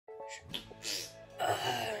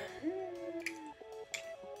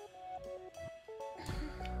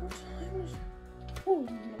Oh,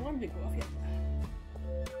 my alarm didn't go off yet.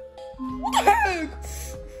 What the heck?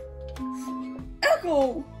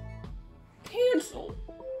 Echo! Cancel!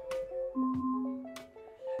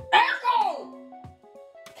 Echo!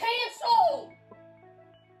 Cancel!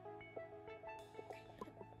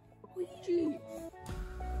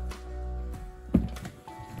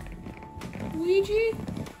 Luigi?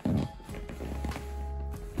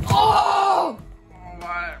 Oh!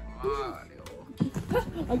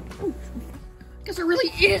 I guess there really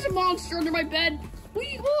is a monster under my bed.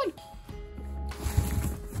 Wait, hold on.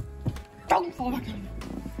 Don't fall back on me.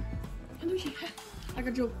 Luigi, I got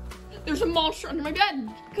a joke. There's a monster under my bed.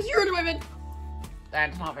 Because you're under my bed.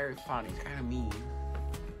 That's not very funny. It's kind of mean.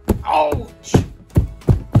 Ouch!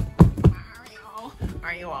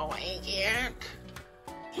 Are you awake yet?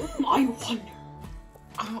 I wonder.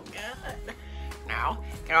 Oh, good. Now,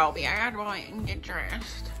 go be a good boy and get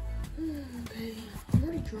dressed. Okay, I'm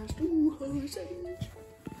already dressed. Ooh,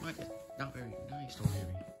 What? Not very nice, don't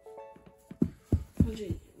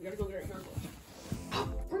Luigi, we gotta go get our hair clothes.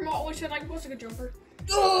 Grandma always said I was a good jumper.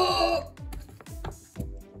 Oh!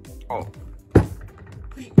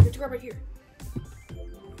 Luigi, you have to grab right here.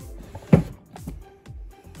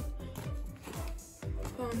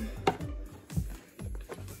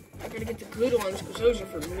 I gotta get the good ones because those are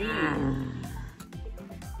for me.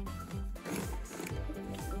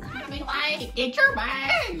 Wait, get your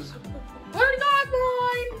bags. I already got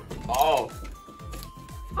mine. Oh.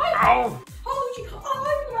 Oh. Oh, Luigi. Oh, I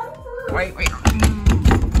got it first. Wait.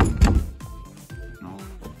 No.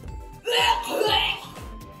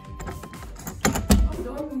 I'm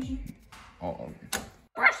done, Luigi. Uh-oh.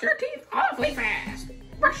 Brush your teeth awfully fast.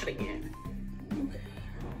 Brush it again.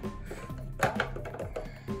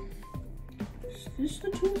 Is this the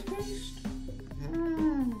toothpaste?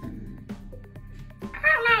 I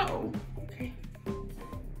don't know. Okay.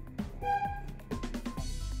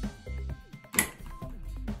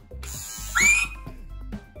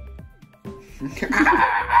 Did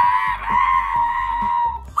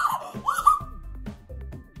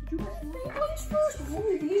you brush my face first before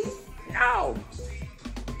we leave? No.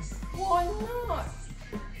 Why not?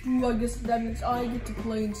 Ooh, I guess that means I get to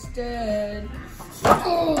play instead.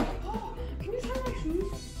 Oh. Can you tie my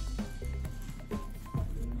shoes?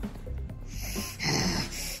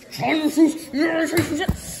 Tie your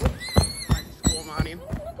shoes! Go, Monty.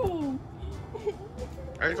 Go.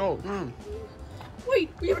 Let's go. Wait,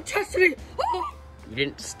 we haven't tested it! Oh. You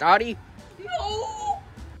didn't study? No!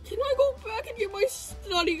 Can I go back and get my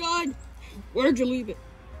study guide? Where'd you leave it?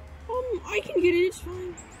 I can get it, it's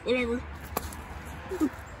fine. Whatever.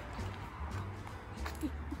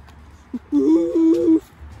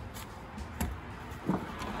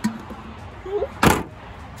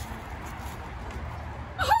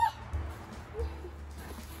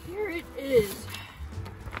 Here it is.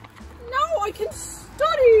 Now I can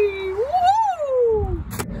study! Woo!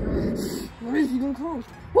 Where is he gonna close?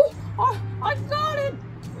 Oh, I got it!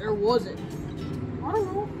 Where was it? I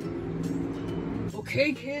don't know.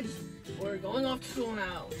 Okay, kids, we're going off to school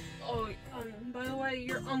now. Oh, by the way,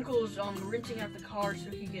 your uncle's renting out the car so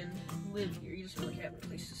he can live here. He doesn't really have a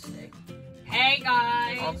place to stay. Hey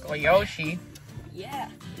guys! Uncle Yoshi. Yeah.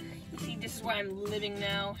 You see, this is where I'm living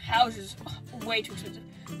now. Houses, way too expensive.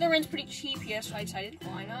 The rent's pretty cheap here, so I decided,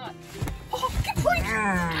 why not? Oh, get break!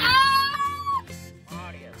 Ah!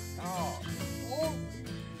 Audio, stop. Oh.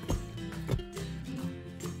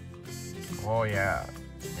 Oh yeah,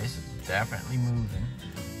 this is definitely moving.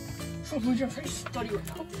 So, Luigi, I'm trying to study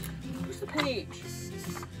right now. Where's the page?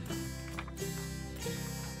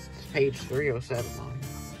 It's page 307, Monty.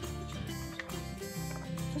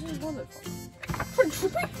 This is one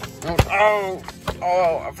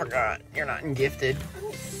Oh, I forgot. You're not in gifted. I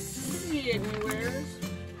don't see it anywhere.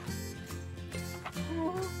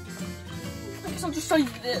 Oh, I guess I'll just study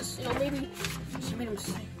this. You know, maybe she made a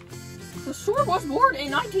mistake. The sword was born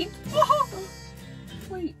in 19... Oh,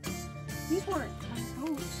 wait, these weren't my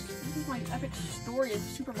notes. This is my epic story of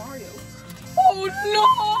Super Mario. Oh no!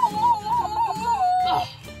 Oh,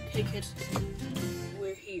 okay, kids,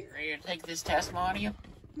 we're here. Are you gonna take this test, Monty?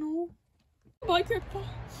 No. Bye, Grandpa.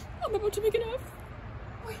 I'm about to make an F.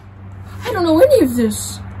 Wait, I don't know any of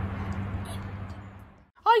this.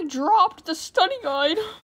 I dropped the study guide.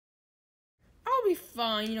 I'll be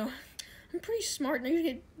fine, you know. I'm pretty smart and I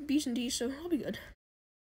usually get B's and D's, so I'll be good.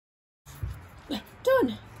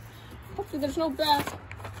 Done. Hopefully there's no bath.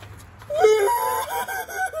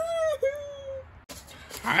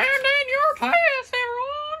 And in your class,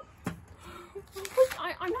 everyone.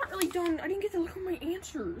 I'm not really done. I didn't get to look at my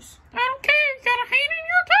answers. I don't care. You got a hand in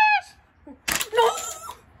your test. No!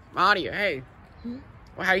 Mario, hey.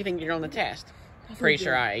 Well, how do you think you're on the test? Pretty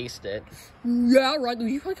sure I aced it. Yeah, right.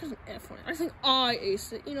 You probably got an F on it. I think I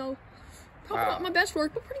aced it, you know. Probably not my best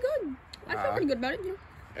work, but pretty good. I feel pretty good about it, you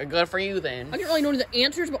know. Good for you, then. I didn't really know the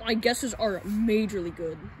answers, but my guesses are majorly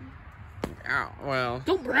good. Oh, well.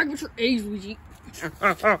 Don't brag about your A's, Luigi.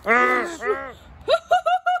 What's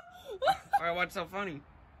so funny?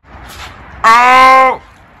 Oh!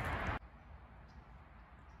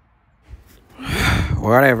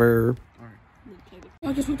 Whatever.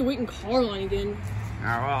 I guess we have to wait in car line again. Oh,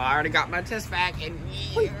 well, I already got my test back, and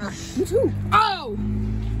Wait, me too. Oh!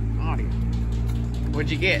 Naughty. What'd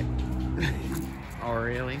you get? Oh,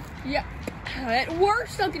 really? Yeah. At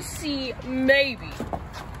worst, I could see maybe.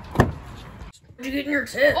 What'd you get in your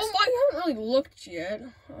test? Oh, I haven't really looked yet.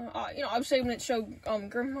 You know, I was saving it to show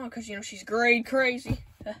Grandma because, you know, she's grade crazy.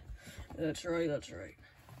 That's right, that's right.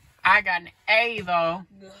 I got an A, though.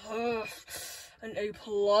 An A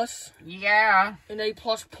plus? Yeah. An A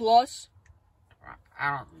plus plus?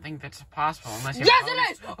 I don't think that's possible unless you Yes,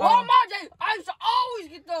 it is! Oh, my day! I used to always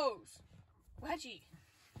get those! Reggie,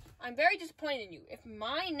 I'm very disappointed in you. If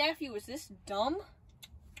my nephew was this dumb,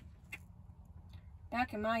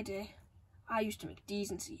 back in my day, I used to make D's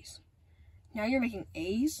and C's. Now you're making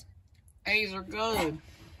A's? A's are good.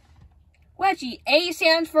 Wedgie, A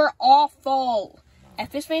stands for awful.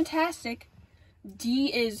 F is fantastic. D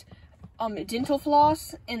is dental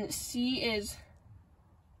floss, and C is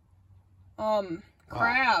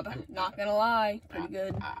crab. Well, Not gonna lie, pretty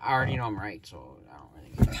good. I already know I'm right, so I don't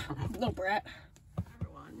really get No brat.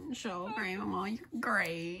 Everyone, show Grandma your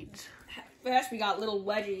grades. First, we got little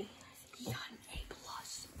Wedgie. He got an A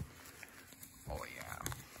plus. Oh yeah.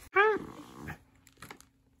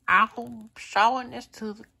 I'm showing this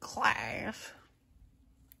to the class.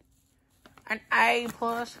 An A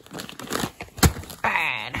plus.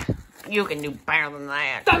 Bad. You can do better than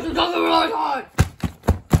that. That's really hard.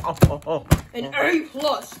 Oh. An A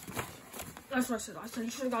plus. That's what I said. I said you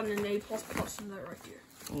should have gotten an A plus plus in that right there.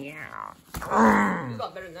 Yeah. You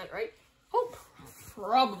got better than that, right? Oh,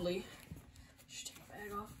 probably. Just take my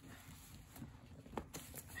bag off.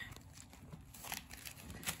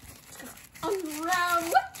 Unravel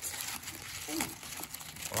it.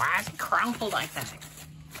 Why is it crumpled like that? I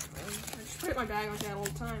just put it in my bag like that all the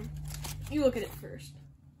time. You look at it first.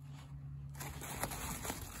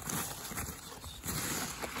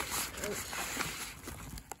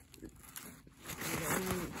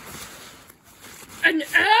 An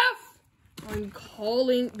F? I'm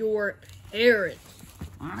calling your parents.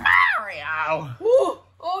 Mario! Ooh,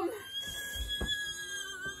 I've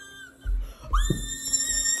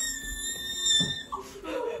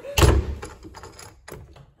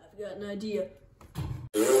got an idea.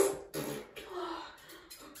 Oh,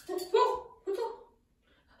 what's up?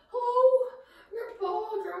 Hello? Grandpa,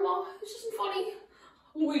 Grandma, this isn't funny.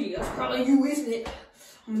 Luigi, that's probably you, isn't it?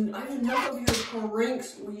 I have enough of your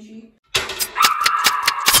pranks, Luigi.